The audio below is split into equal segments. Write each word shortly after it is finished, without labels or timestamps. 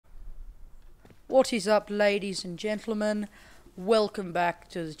What is up, ladies and gentlemen? Welcome back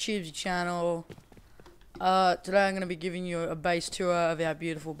to the Tubesy channel. Today I'm going to be giving you a base tour of our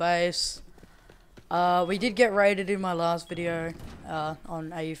beautiful base. We did get raided in my last video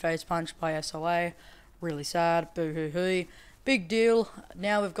on AU Face Punch by SOA. Really sad, boo hoo hoo. Big deal.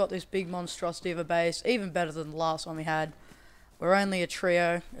 Now we've got this big monstrosity of a base, even better than the last one we had. We're only a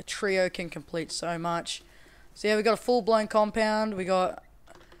trio. A trio can complete so much. So yeah, we got a full-blown compound. We got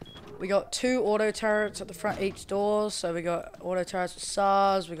 2 auto turrets at the front each door. So we got auto turrets with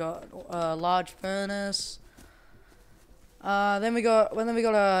SARS. We got a large furnace. Then we got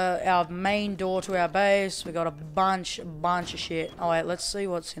our main door to our base. We got a bunch of shit. Oh wait, let's see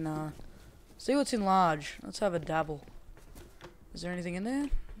what's in large. Let's have a dabble. Is there anything in there?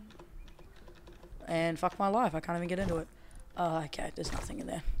 And fuck my life, I can't even get into it. Okay, there's nothing in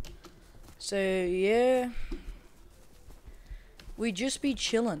there. So yeah, we just be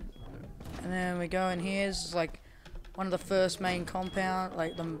chilling, and then we go in here. This is like one of the first main compound,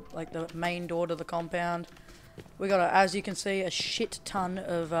 like the main door to the compound. We got, as you can see, a shit ton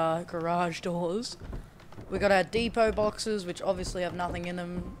of garage doors. We got our depot boxes, which obviously have nothing in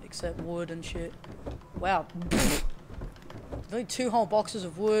them except wood and shit. Wow, only 2 whole boxes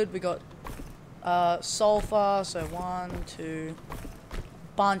of wood. We got sulfur, so 1, 2,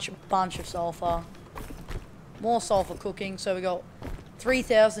 bunch of sulfur. More sulfur cooking, so we got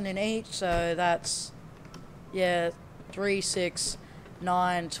 3,000 in each, so that's, yeah, 3, 6,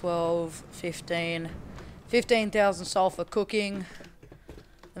 9, 12, 15, 15,000 sulfur cooking.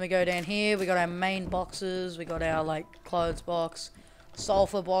 Then we go down here, we got our main boxes, we got our, like, clothes box,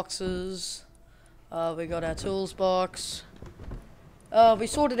 sulfur boxes, we got our tools box. We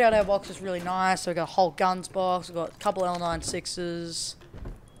sorted out our boxes really nice, so we got a whole guns box, we got a couple L96s.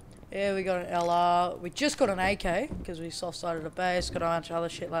 Yeah, we got an LR. We just got an AK, because we soft-sided a base, got a bunch of other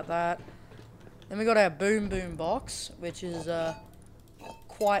shit like that. Then we got our boom box, which is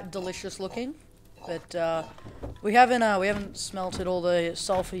quite delicious looking. But we haven't smelted all the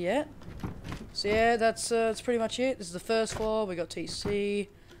sulfur yet. So yeah, that's pretty much it. This is the first floor. We got TC.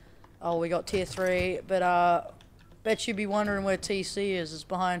 Oh, we got tier 3. But bet you'd be wondering where TC is. It's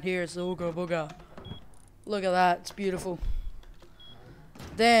behind here. It's the Ooga Booga. Look at that. It's beautiful.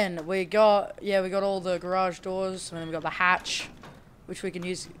 Then we got all the garage doors, and then we got the hatch, which we can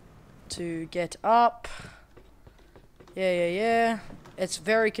use to get up. Yeah. It's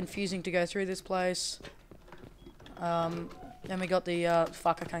very confusing to go through this place. Then we got the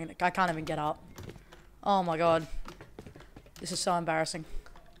fuck. I can't even get up. Oh my god, this is so embarrassing.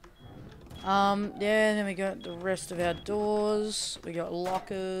 Yeah. Then we got the rest of our doors. We got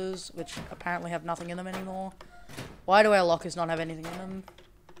lockers, which apparently have nothing in them anymore. Why do our lockers not have anything in them?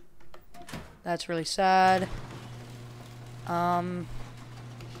 That's really sad. Then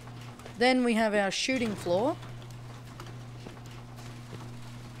we have our shooting floor.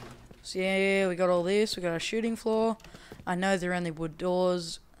 So yeah, we got all this. We got our shooting floor. I know they're only wood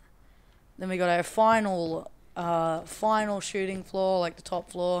doors. Then we got our final shooting floor, like the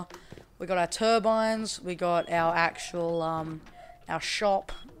top floor. We got our turbines. We got our actual our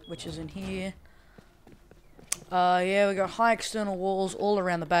shop, which is in here. Yeah, we got high external walls all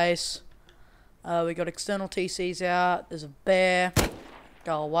around the base. We got external TCs out. There's a bear.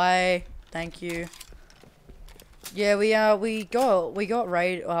 Go away. Thank you. Yeah, we got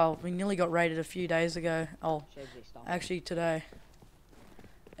raided. Well, we nearly got raided a few days ago. Oh, actually today.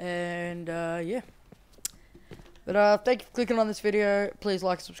 And yeah. But thank you for clicking on this video. Please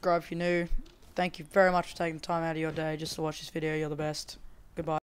like and subscribe if you're new. Thank you very much for taking the time out of your day just to watch this video. You're the best. Goodbye.